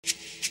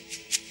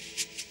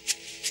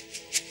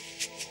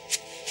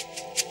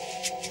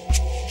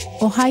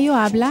Ohio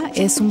Habla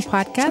es un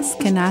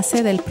podcast que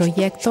nace del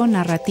proyecto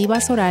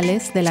Narrativas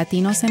Orales de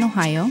Latinos en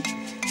Ohio,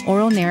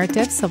 Oral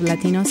Narratives of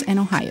Latinos in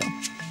Ohio.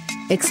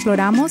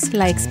 Exploramos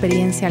la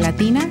experiencia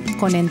latina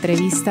con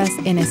entrevistas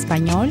en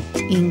español,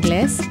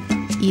 inglés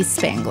y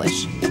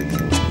Spanglish.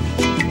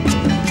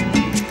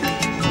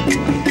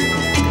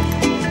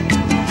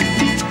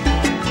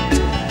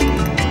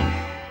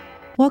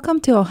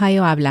 Welcome to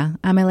Ohio Habla.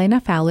 I'm Elena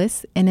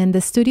Fowlis, and in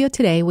the studio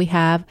today we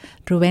have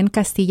Ruben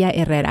Castilla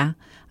Herrera,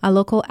 a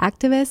local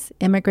activist,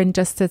 immigrant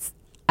justice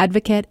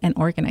advocate, and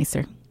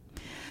organizer.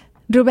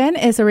 Ruben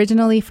is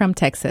originally from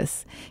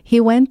Texas. He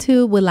went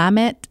to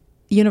Willamette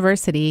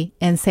University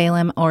in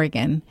Salem,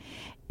 Oregon,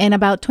 and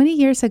about 20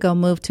 years ago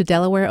moved to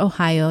Delaware,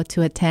 Ohio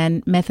to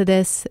attend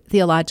Methodist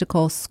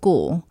Theological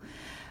School.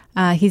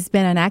 He's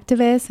been an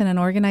activist and an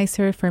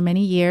organizer for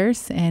many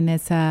years and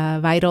is a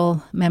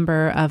vital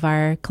member of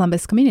our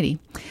Columbus community.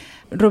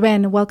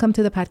 Ruben, welcome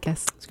to the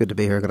podcast. It's good to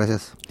be here.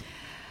 Gracias.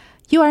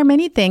 You are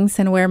many things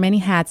and wear many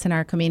hats in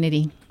our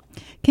community.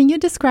 Can you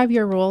describe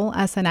your role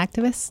as an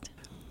activist?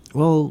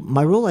 Well,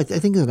 my role, I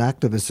think, as an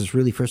activist is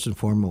really first and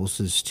foremost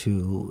is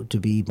to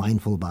be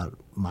mindful about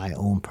my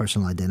own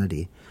personal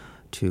identity,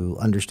 to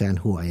understand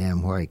who I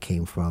am, where I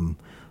came from,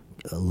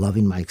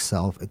 loving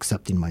myself,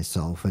 accepting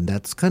myself, and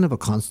that's kind of a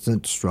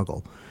constant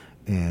struggle.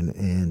 And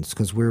it's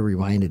because we're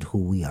reminded who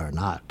we are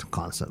not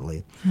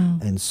constantly,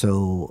 and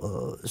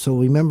so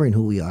remembering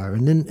who we are,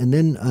 and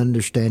then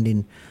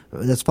understanding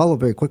that's followed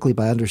very quickly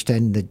by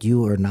understanding that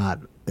you are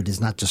not. It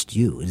is not just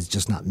you. It is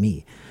just not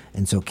me,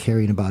 and so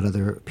caring about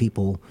other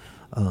people,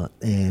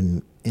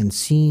 and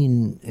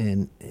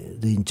seeing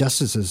the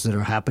injustices that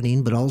are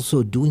happening, but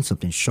also doing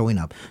something, showing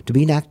up. To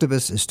be an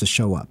activist is to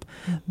show up.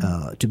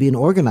 Mm-hmm. To be an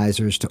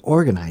organizer is to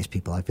organize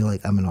people. I feel like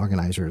I'm an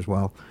organizer as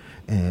well.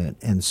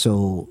 And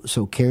so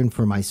caring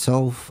for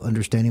myself,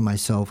 understanding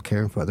myself,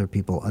 caring for other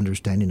people,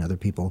 understanding other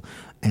people,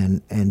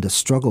 and the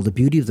struggle, the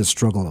beauty of the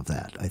struggle of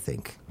that, I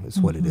think, is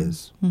what it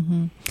is.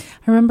 Mm-hmm.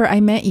 I remember I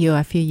met you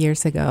a few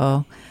years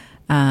ago,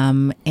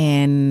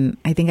 and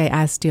I think I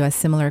asked you a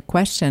similar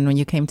question when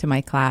you came to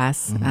my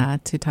class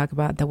to talk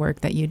about the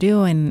work that you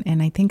do,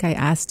 and I think I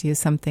asked you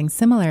something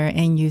similar,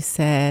 and you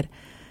said,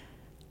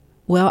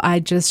 well, I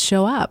just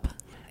show up.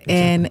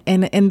 Exactly.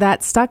 And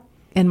that stuck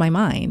in my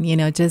mind,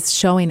 just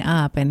showing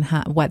up and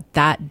what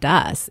that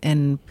does,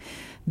 and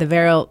the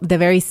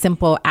very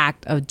simple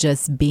act of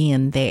just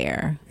being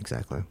there.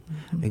 Exactly,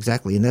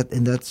 and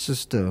that's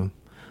just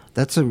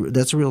that's a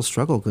real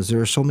struggle, because there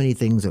are so many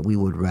things that we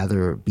would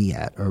rather be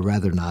at or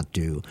rather not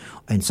do,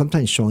 and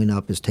sometimes showing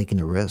up is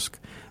taking a risk,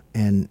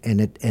 and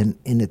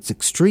it's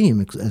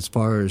extreme as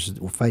far as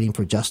fighting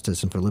for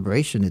justice and for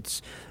liberation.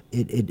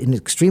 In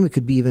extreme, it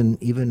could be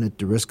even at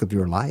the risk of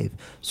your life,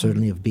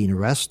 certainly of being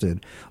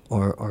arrested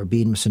or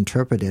being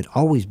misinterpreted,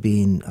 always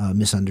being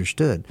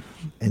misunderstood.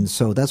 And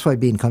so that's why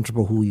being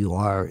comfortable who you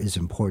are is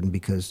important,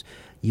 because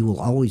you will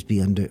always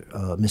be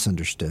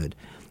misunderstood.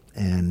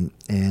 And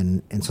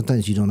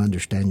sometimes you don't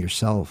understand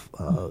yourself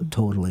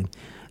totally.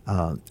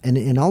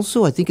 And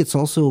also, I think it's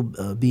also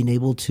being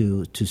able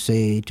to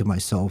say to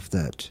myself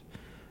that,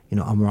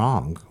 I'm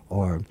wrong,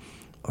 or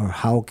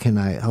how can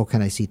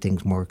I see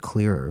things more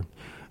clearer.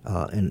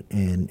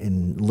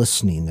 And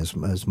listening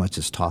as much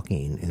as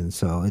talking, and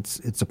so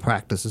it's a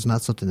practice. It's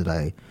not something that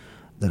I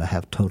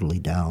have totally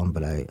down,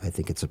 but I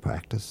think it's a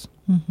practice.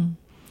 Mm-hmm.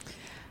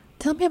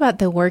 Tell me about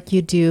the work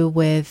you do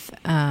with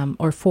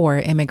or for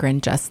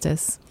immigrant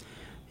justice.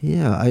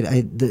 Yeah,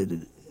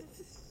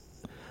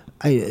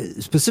 I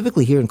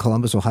specifically here in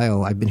Columbus,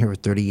 Ohio. I've been here for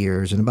 30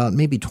 years, and about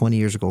maybe 20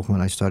 years ago,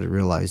 when I started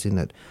realizing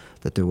that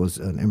there was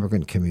an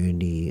immigrant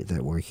community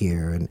that were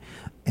here,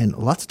 and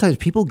lots of times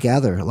people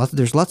gather.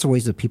 There's lots of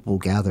ways that people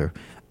gather,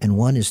 and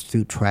one is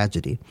through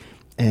tragedy.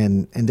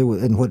 And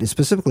what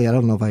specifically, I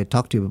don't know if I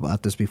talked to you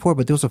about this before,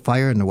 but there was a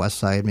fire in the West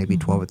Side maybe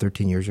 12 or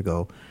 13 years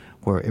ago,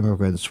 where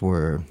immigrants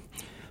were.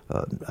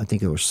 I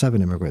think there were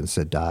 7 immigrants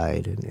that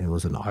died, and it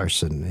was an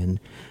arson.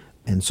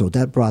 And so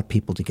that brought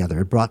people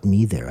together. It brought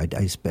me there. I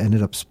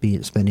ended up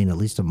spending at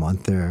least a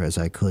month there as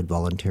I could,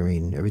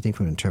 volunteering, everything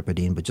from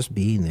interpreting, but just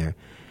being there.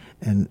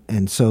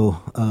 And so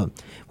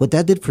what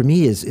that did for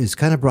me is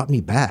kind of brought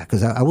me back,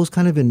 because I was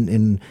kind of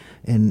in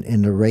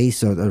a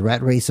race, or the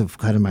rat race of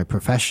kind of my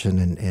profession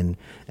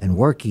and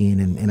working,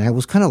 and I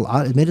was kind of,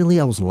 admittedly,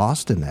 I was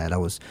lost in that. I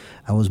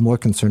was more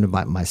concerned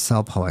about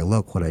myself, how I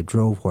look, what I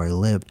drove, where I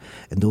lived,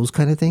 and those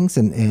kind of things,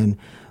 and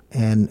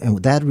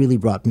that really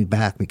brought me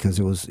back, because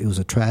it was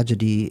a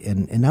tragedy,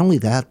 and not only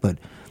that, but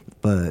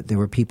there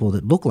were people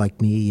that look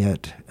like me,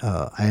 yet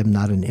I am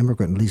not an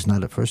immigrant, at least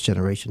not a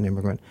first-generation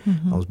immigrant.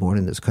 Mm-hmm. I was born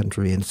in this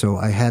country, and so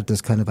I had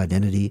this kind of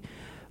identity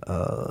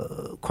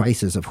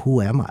crisis of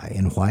who am I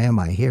and why am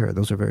I here?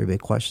 Those are very big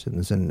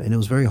questions, and it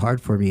was very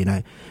hard for me,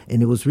 and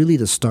it was really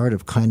the start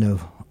of kind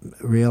of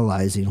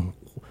realizing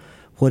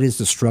what is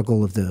the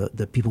struggle of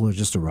the people who are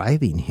just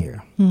arriving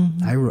here.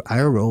 Mm-hmm. I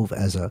arrived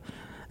as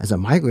as a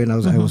migrant,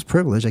 I was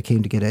privileged. I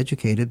came to get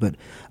educated, but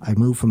I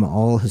moved from an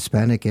all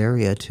Hispanic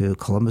area to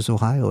Columbus,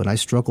 Ohio, and I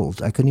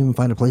struggled. I couldn't even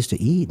find a place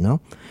to eat,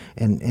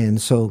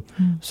 and so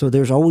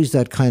there's always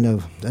that kind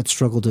of that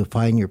struggle to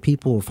find your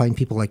people, or find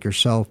people like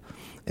yourself.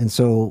 And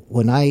so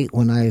when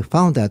I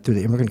found that through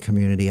the immigrant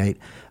community, I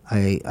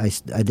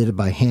did it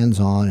by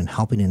hands-on and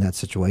helping in that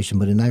situation.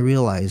 But then I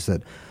realized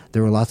that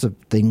there were lots of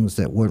things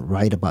that weren't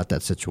right about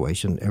that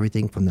situation.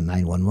 Everything from the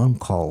 911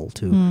 call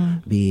to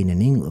being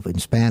in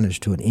Spanish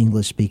to an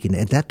English speaking.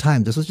 At that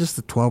time, this was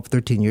just 12,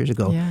 13 years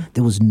ago. Yeah.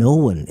 There was no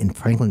one in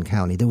Franklin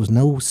County. There was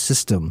no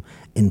system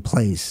in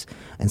place.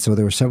 And so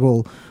there were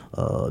several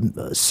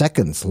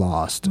seconds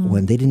lost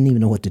when they didn't even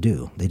know what to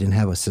do. They didn't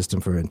have a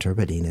system for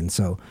interpreting. And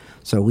so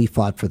we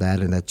fought for that,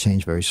 and that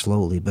changed very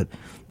slowly. But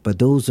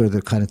those are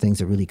the kind of things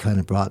that really kind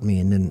of brought me.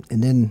 And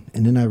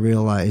then I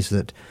realized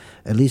that,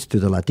 at least through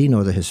the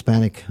Latino, the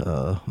Hispanic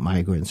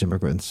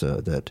immigrants,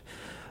 that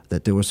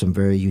there were some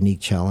very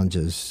unique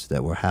challenges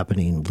that were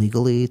happening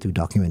legally through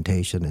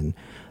documentation.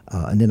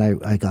 And then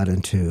I got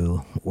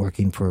into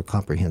working for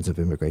comprehensive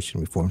immigration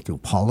reform through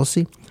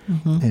policy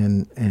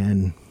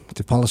and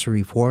through policy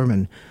reform,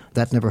 and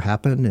that never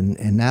happened.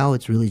 And now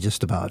it's really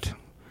just about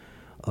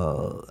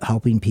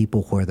helping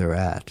people where they're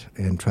at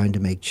and trying to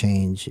make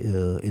change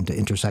in the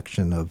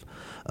intersection of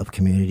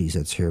communities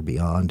that's here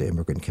beyond the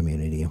immigrant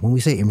community. When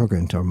we say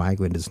immigrant or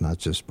migrant, it's not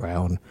just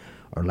brown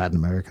or Latin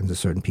Americans, it's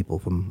certain people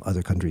from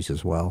other countries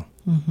as well.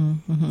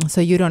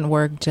 So you don't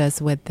work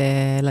just with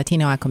the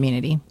Latino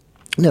community?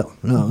 No,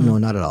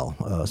 not at all.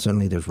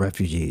 Certainly there's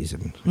refugees,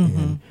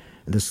 and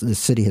this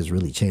city has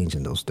really changed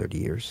in those 30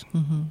 years.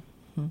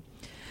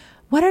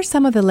 What are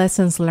some of the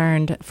lessons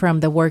learned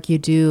from the work you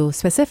do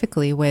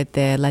specifically with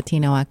the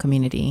Latino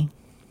community?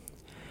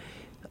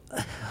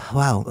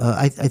 Wow,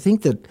 I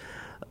think that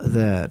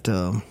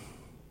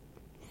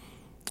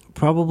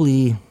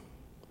probably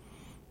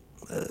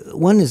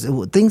one is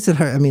things that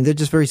are. I mean, they're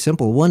just very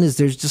simple. One is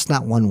there's just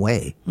not one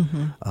way,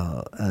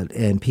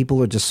 and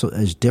people are just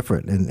as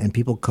different. And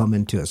people come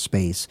into a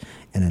space,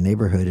 in a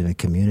neighborhood, in a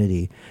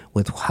community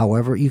with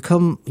however you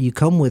come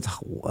with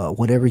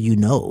whatever you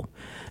know.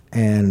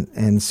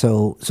 And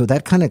so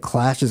that kind of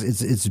clashes.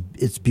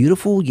 It's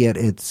beautiful, yet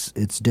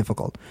it's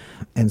difficult.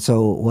 And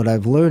so what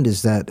I've learned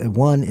is that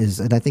one is,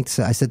 and I think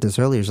I said this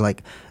earlier, is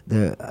like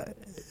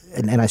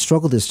and I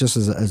struggle this just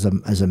as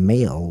a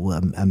male,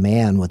 a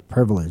man with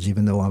privilege,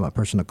 even though I'm a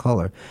person of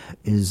color,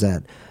 is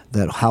that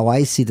how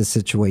I see the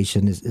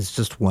situation is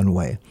just one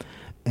way.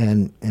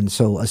 And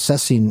so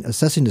assessing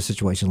the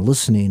situation,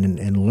 listening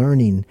and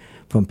learning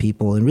from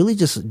people, and really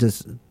just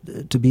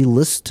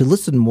to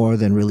listen more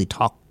than really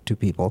talk to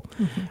people,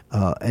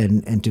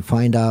 and to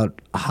find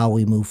out how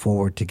we move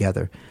forward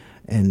together.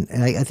 And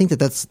I think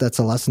that's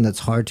a lesson that's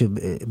hard to,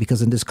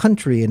 because in this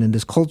country and in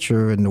this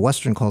culture, in the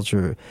Western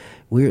culture,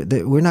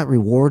 we're not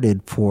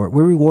rewarded for,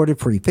 we're rewarded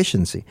for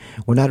efficiency.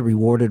 We're not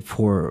rewarded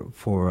for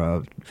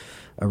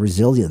a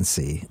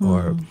resiliency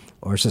or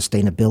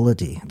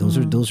sustainability.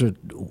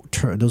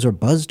 Those are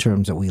buzz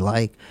terms that we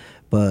like,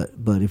 but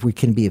if we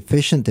can be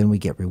efficient, then we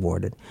get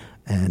rewarded.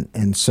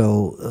 And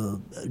so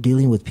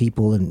dealing with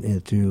people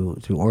and through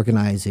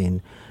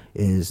organizing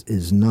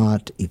is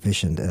not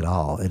efficient at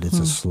all. It is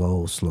a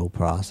slow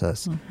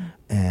process,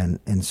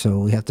 and so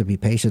we have to be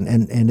patient.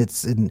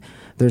 And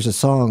there's a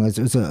song. It's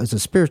a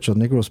spiritual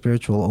Negro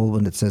spiritual old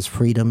one that says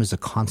freedom is a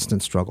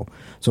constant struggle.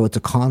 So it's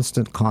a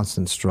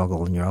constant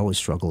struggle, and you're always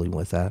struggling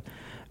with that.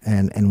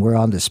 And we're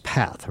on this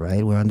path,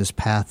 right? We're on this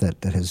path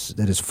that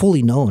is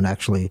fully known.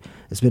 Actually,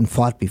 it's been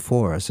fought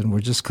before us, and we're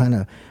just kind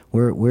of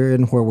we're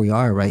in where we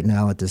are right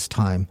now at this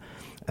time.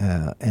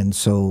 And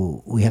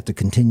so we have to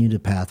continue the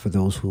path for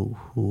those who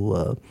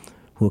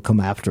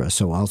come after us.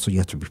 So also you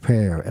have to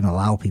prepare and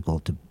allow people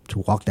to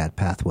walk that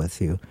path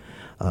with you.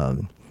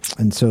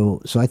 And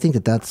so I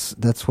think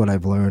that's what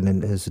I've learned,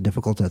 and as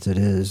difficult as it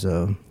is,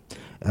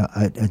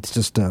 it's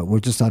just we're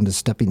just on the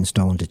stepping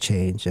stone to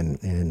change,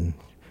 and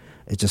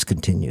it just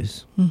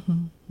continues.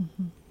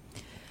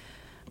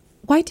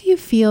 Why do you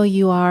feel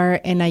you are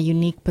in a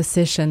unique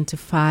position to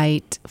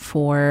fight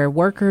for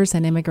workers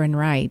and immigrant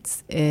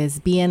rights? Is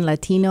being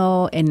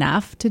Latino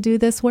enough to do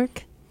this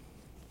work?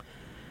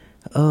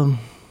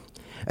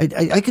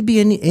 I could be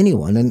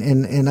anyone,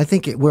 and I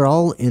think we're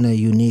all in a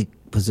unique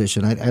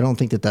position. I don't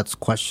think that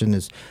question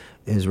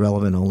is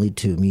relevant only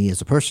to me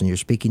as a person. You're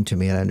speaking to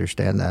me, and I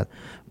understand that.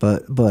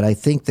 But I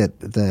think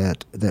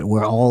that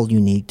we're all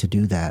unique to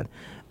do that,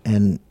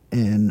 and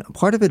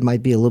part of it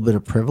might be a little bit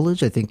of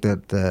privilege. I think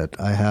that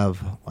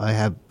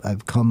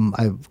I've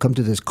come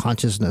to this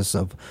consciousness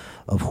of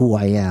who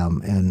I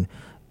am, and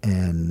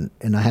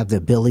I have the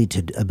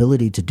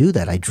ability to do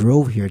that. I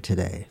drove here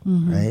today,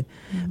 right?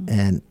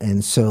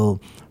 And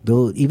so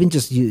though even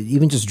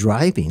just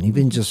driving,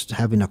 even just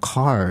having a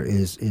car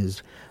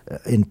is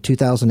in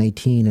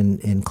 2018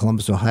 in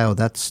Columbus, Ohio,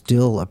 that's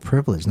still a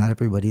privilege. Not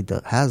everybody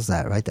has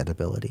that, right? That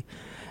ability.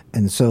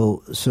 And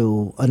so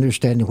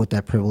understanding what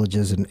that privilege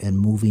is and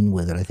moving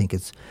with it, I think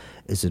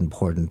is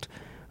important.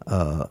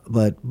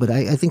 But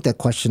I think that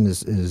question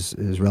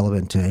is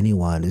relevant to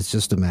anyone. It's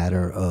just a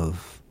matter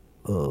of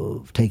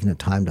taking the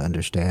time to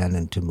understand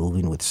and to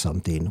moving with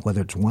something,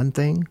 whether it's one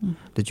thing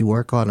that you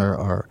work on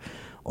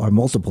or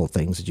multiple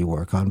things that you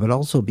work on, but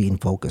also being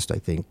focused, I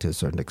think, to a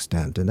certain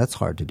extent. And that's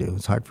hard to do.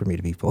 It's hard for me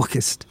to be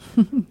focused.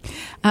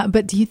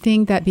 But do you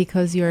think that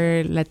because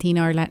you're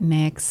Latino or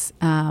Latinx,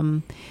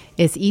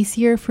 it's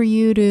easier for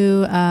you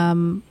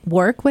to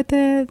work with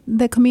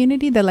the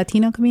community, the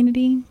Latino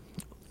community?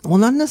 Well,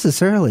 not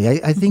necessarily.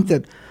 I think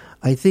that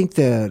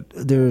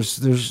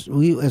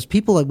we as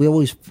people, we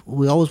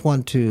always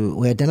want to,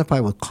 we identify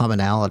with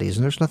commonalities,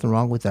 and there's nothing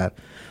wrong with that.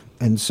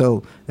 And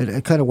so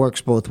it kind of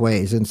works both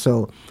ways. And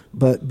so,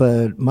 but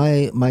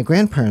my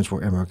grandparents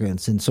were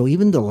immigrants, and so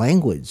even the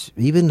language,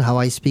 even how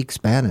I speak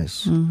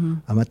Spanish,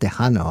 I'm a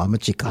Tejano, I'm a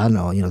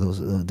Chicano. Those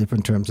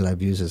different terms that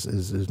I've used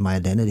is my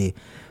identity.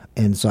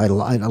 And so I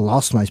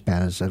lost my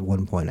Spanish at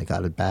one point. I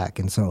got it back,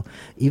 and so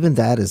even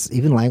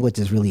language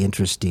is really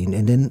interesting.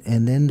 And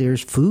then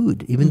there's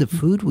food. Even the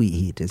food we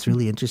eat, it's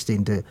really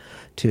interesting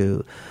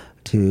to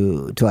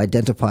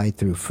identify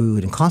through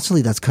food, and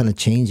constantly that's kind of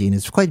changing.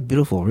 It's quite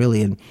beautiful,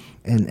 really.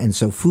 And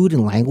so food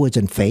and language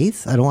and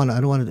faith. I don't want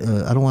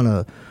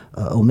to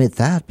omit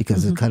that,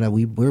 because it's kind of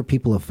we're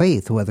people of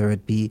faith, whether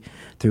it be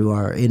through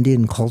our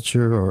Indian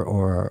culture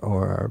or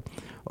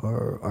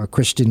our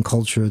Christian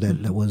culture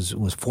that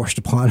was forced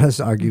upon us,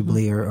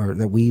 arguably, or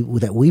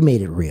that we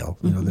made it real.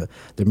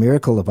 The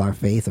miracle of our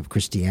faith, of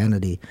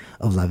Christianity,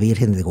 of La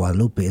Virgen de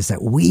Guadalupe, is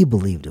that we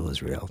believed it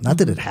was real. Not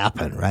that it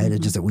happened, right?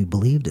 It's just that we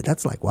believed it.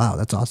 That's like, wow,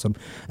 that's awesome.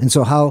 And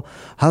so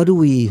how do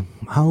we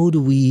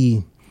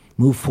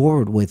move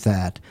forward with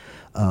that?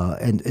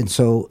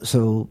 So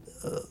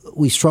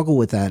we struggle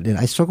with that, and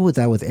I struggle with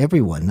that with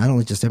everyone, not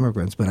only just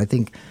immigrants, but I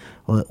think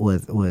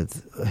with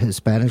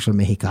Hispanics or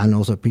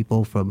Mexicanos or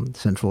people from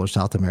Central or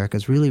South America,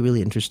 it's really,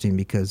 really interesting,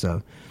 because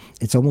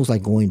it's almost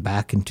like going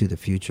back into the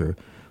future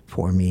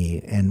for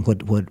me. And what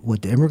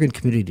the immigrant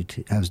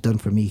community has done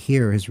for me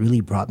here has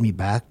really brought me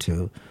back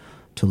to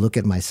look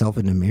at myself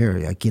in the mirror.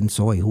 ¿Quién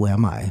soy? Who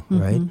am I?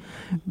 Right?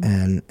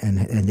 And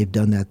they've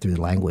done that through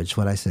language.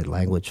 What I said: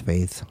 language,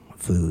 faith,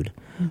 food,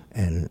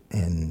 and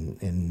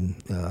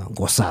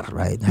gozar,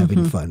 right?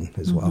 Having fun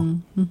as well.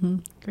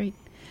 Great.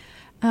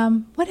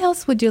 What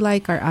else would you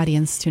like our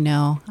audience to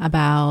know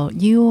about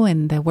you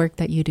and the work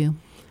that you do?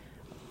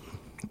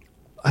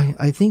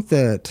 I think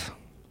that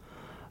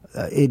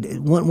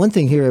one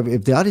thing here,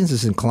 if the audience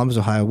is in Columbus,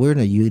 Ohio, we're in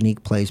a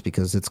unique place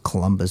because it's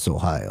Columbus,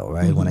 Ohio,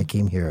 right? When I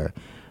came here,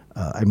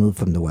 I moved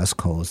from the West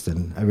Coast,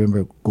 and I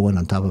remember going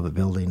on top of a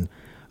building.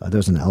 There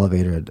was an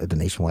elevator at the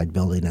Nationwide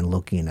building, and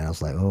looking, and I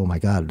was like, "Oh my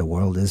God, the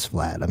world is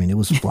flat." I mean, it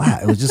was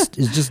flat. It's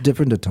just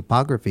different, the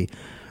topography,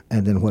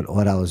 and then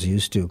what I was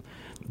used to.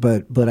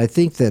 But I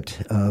think that,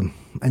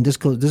 and this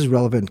is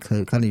relevant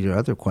to kind of your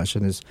other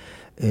question,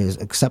 is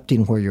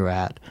accepting where you're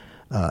at,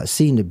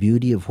 seeing the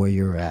beauty of where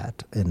you're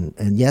at, and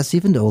yes,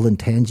 even the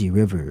Olentangy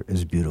River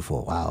is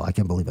beautiful. Wow, I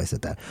can't believe I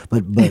said that.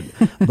 But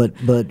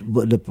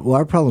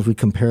our problem is we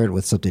compare it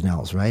with something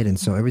else, right? And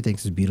so everything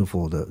is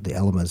beautiful, the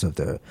elements of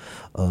the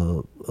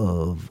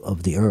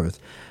earth.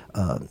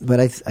 But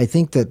I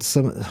think that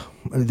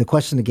the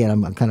question, again,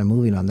 I'm kind of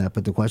moving on that,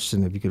 but the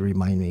question, if you could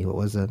remind me, what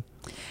was that?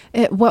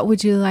 What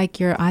would you like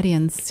your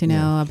audience to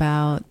know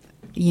about,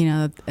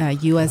 you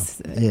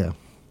as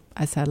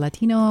a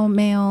Latino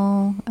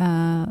male,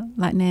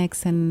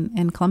 Latinx,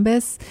 and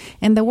Columbus,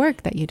 and the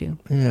work that you do?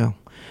 Yeah.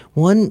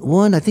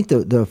 One, I think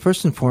the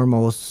first and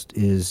foremost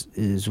is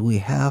we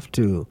have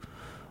to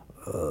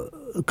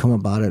come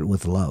about it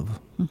with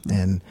love.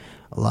 And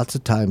lots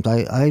of times,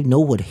 I know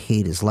what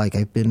hate is like.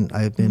 I've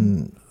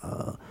been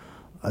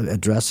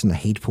addressed in a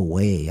hateful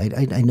way.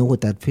 I know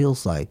what that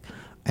feels like,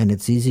 and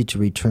it's easy to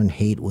return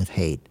hate with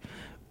hate,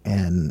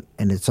 and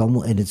it's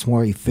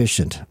more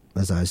efficient,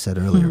 as I said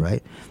earlier,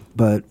 right?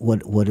 But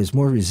what is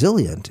more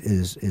resilient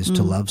is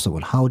to love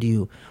someone. How do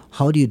you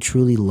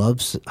truly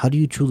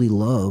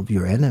love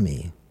your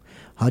enemy?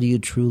 How do you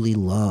truly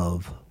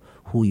love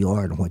who you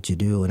are and what you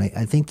do? And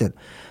I think that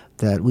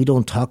we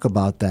don't talk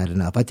about that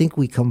enough. I think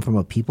we come from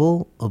a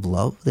people of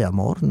love, de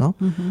amor, no?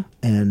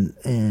 And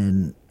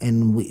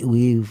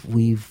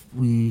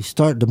we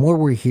start, the more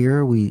we're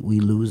here, we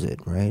lose it,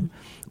 right?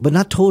 But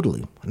not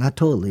totally.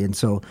 And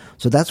so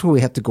that's where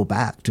we have to go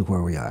back to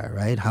where we are,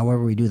 right?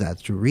 However we do that,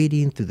 through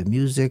reading, through the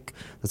music.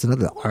 That's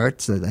another, the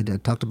arts. I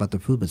talked about the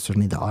food, but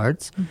certainly the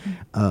arts.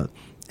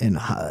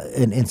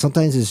 And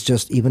sometimes it's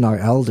just even our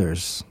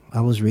elders.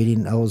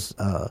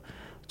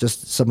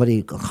 Just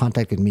somebody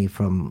contacted me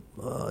from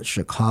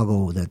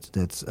Chicago.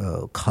 That's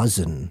a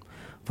cousin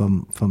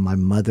from my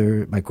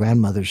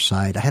grandmother's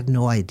side. I had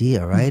no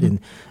idea, right?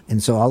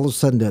 And so all of a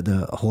sudden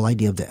the whole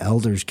idea of the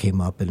elders came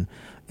up, and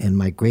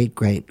my great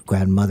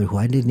grandmother, who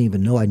I didn't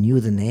even know, I knew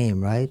the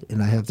name, right?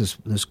 And I have this.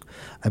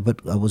 I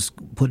was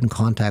put in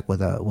contact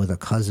with a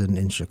cousin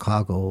in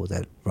Chicago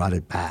that brought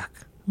it back.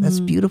 That's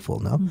beautiful,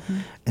 no?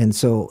 And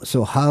so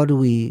how do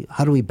we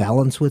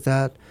balance with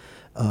that?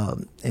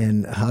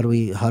 And how do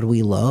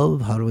we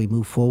love? How do we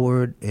move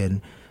forward?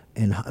 And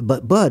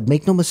But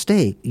make no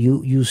mistake,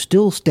 you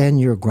still stand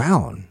your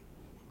ground.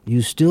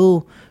 You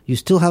still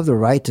have the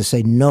right to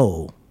say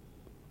no.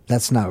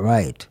 That's not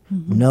right.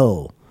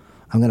 No,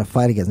 I'm going to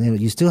fight against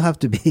it. You still have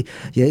to be.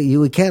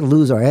 We can't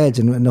lose our edge,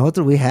 and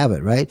hopefully we have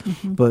it, right?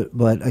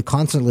 But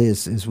constantly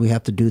is we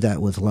have to do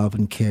that with love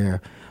and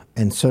care,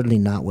 and certainly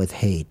not with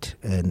hate.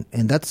 And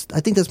I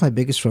think that's my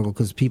biggest struggle,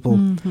 because people,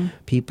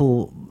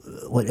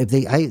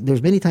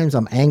 there's many times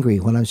I'm angry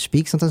when I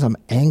speak. Sometimes I'm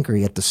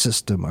angry at the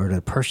system or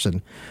the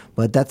person,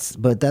 but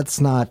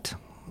that's not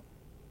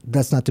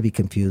to be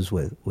confused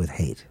with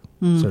hate.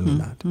 Certainly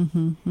not.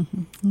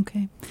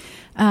 Okay.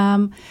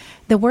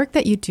 The work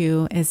that you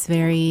do is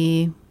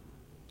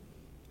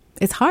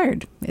it's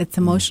hard. It's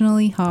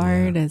emotionally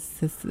hard. Yeah.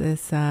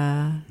 It's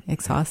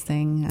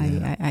exhausting.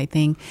 Yeah. I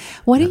think.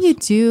 What do you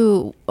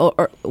do,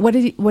 or what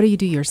do you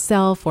do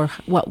yourself, or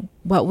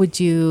what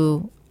would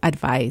you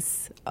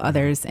advise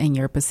others in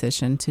your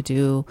position to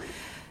do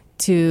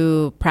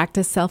to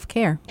practice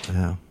self-care?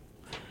 Yeah.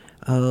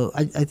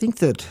 I think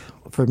that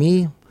for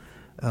me,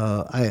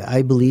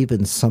 I believe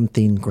in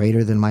something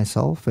greater than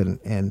myself,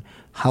 and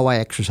how I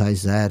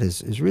exercise that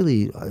is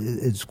really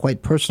it's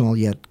quite personal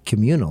yet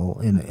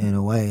communal in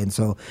a way. And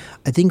so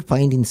I think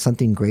finding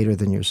something greater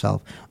than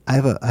yourself. I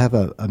have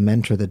a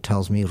mentor that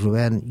tells me,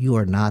 Ruben, you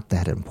are not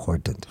that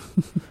important.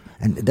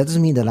 And that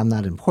doesn't mean that I'm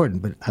not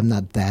important, but I'm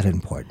not that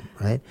important,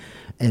 right?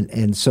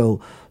 And so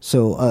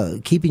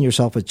keeping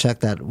yourself in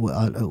check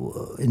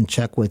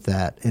with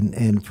that.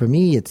 And for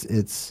me,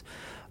 it's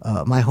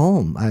my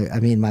home. I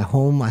mean, my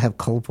home. I have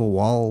colorful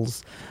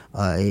walls.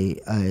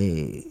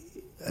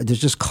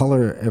 There's just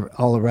color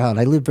all around.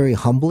 I live very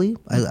humbly.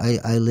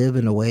 I live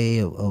in a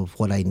way of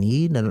what I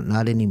need, and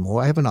not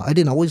anymore. I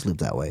didn't always live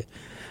that way,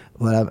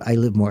 but I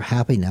live more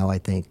happy now, I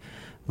think.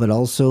 But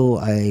also,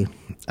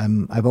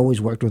 I've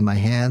always worked with my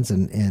hands,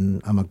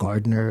 and I'm a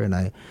gardener, and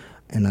I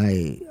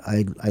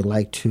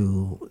like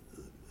to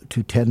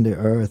tend the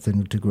earth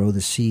and to grow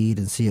the seed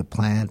and see it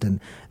plant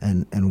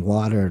and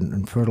water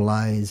and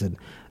fertilize and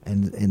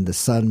the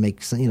sun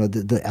makes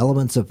the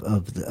elements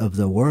of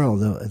the world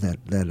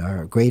that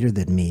are greater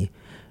than me,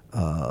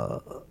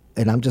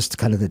 and I'm just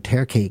kind of the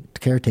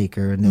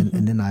caretaker, and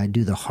then I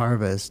do the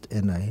harvest,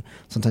 and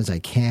sometimes I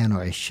can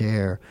or I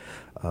share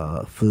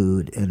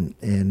food,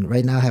 and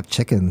right now I have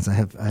chickens. I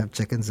have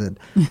chickens that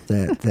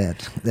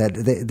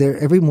they're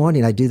every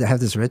morning I have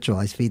this ritual.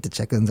 I feed the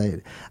chickens.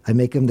 I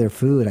make them their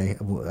food. I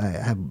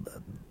have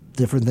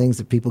different things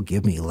that people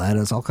give me,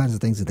 lettuce, all kinds of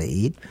things that they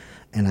eat,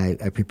 and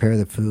I prepare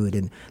the food.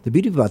 And the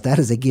beauty about that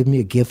is they give me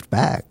a gift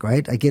back,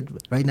 right?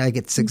 Right now I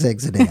get 6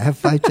 eggs a day. I have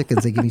 5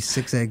 chickens. They give me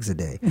 6 eggs a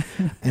day,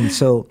 and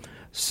so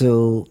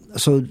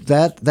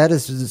that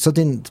is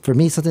something for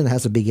me, something that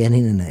has a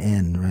beginning and an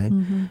end, right?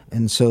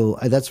 And so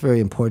that's very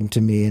important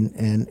to me,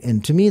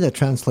 and to me that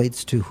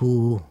translates to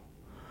who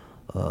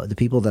the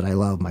people that I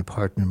love, my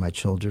partner, my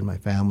children, my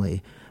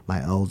family,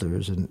 my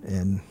elders,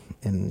 and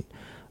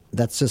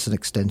that's just an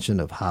extension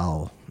of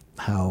how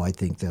I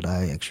think that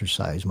I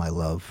exercise my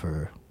love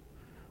for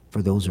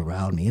those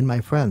around me and my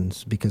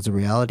friends, because the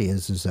reality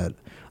is that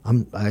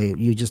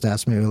you just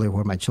asked me earlier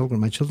where my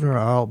children are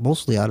all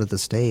mostly out of the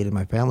state, and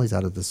my family's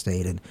out of the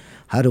state, and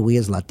how do we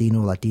as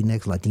Latino,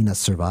 Latinx, Latinas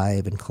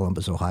survive in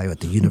Columbus, Ohio at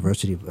the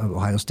University of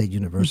Ohio State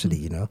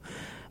University,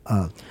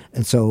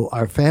 and so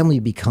our family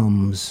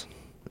becomes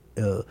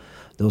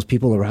those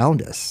people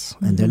around us,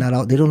 and they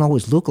don't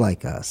always look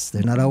like us.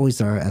 They're not always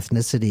our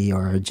ethnicity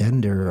or our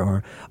gender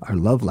or our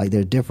love life.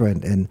 They're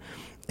different,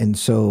 and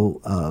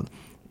so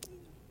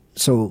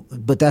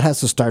but that has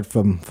to start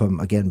from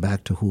again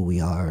back to who we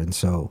are. And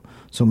so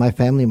my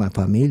family, my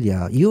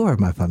familia, you are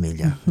my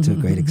familia to a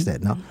great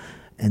extent, no?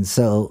 And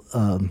so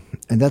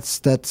and that's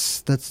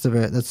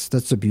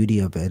the beauty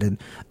of it. And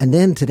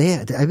then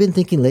today I've been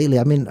thinking lately.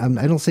 I mean,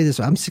 I don't say this.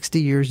 I'm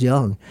 60 years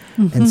young,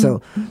 and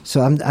so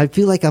I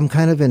feel like I'm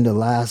kind of in the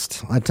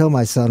last. I tell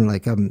my son,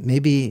 like,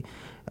 maybe.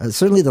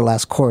 Certainly the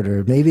last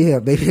quarter, maybe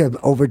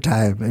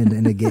overtime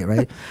in the game,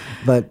 right?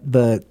 But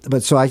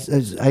so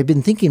I've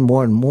been thinking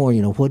more and more.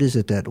 What does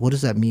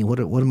that mean? What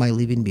am I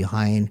leaving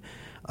behind?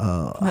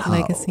 What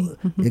legacy?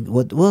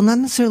 Well, not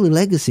necessarily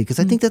legacy, because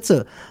I think that's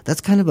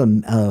kind of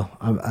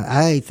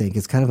I think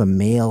it's kind of a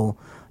male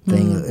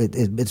thing.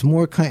 It's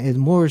more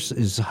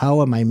is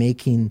how am I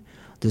making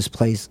this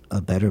place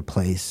a better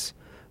place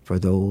for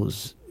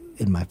those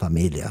in my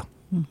familia,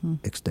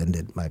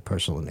 my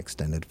personal and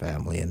extended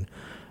family, and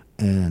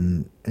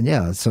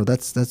yeah, so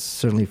that's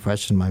certainly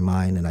fresh in my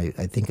mind, and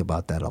I think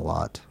about that a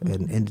lot.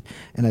 And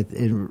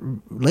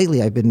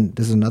lately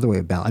this is another way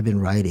about. I've been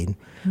writing,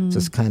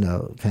 just kind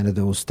of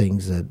those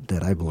things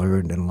that I've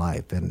learned in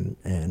life, and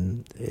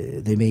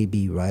they may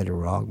be right or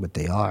wrong, but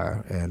they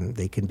are, and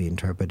they can be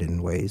interpreted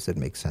in ways that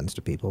make sense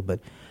to people.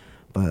 But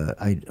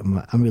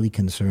I'm really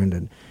concerned,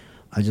 and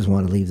I just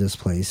want to leave this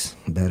place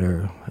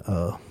better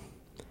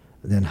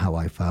than how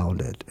I found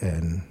it,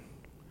 and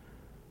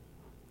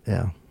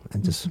yeah.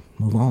 And just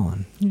move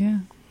on. Yeah,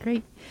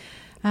 great.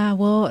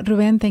 Well,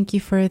 Ruben, thank you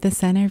for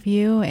this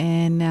interview,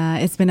 and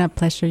it's been a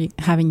pleasure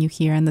having you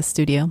here in the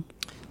studio.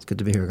 It's good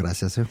to be here.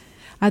 Gracias.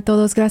 A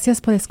todos,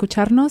 gracias por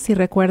escucharnos y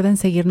recuerden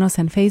seguirnos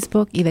en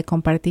Facebook y de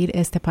compartir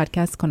este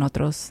podcast con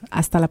otros.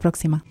 Hasta la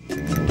próxima.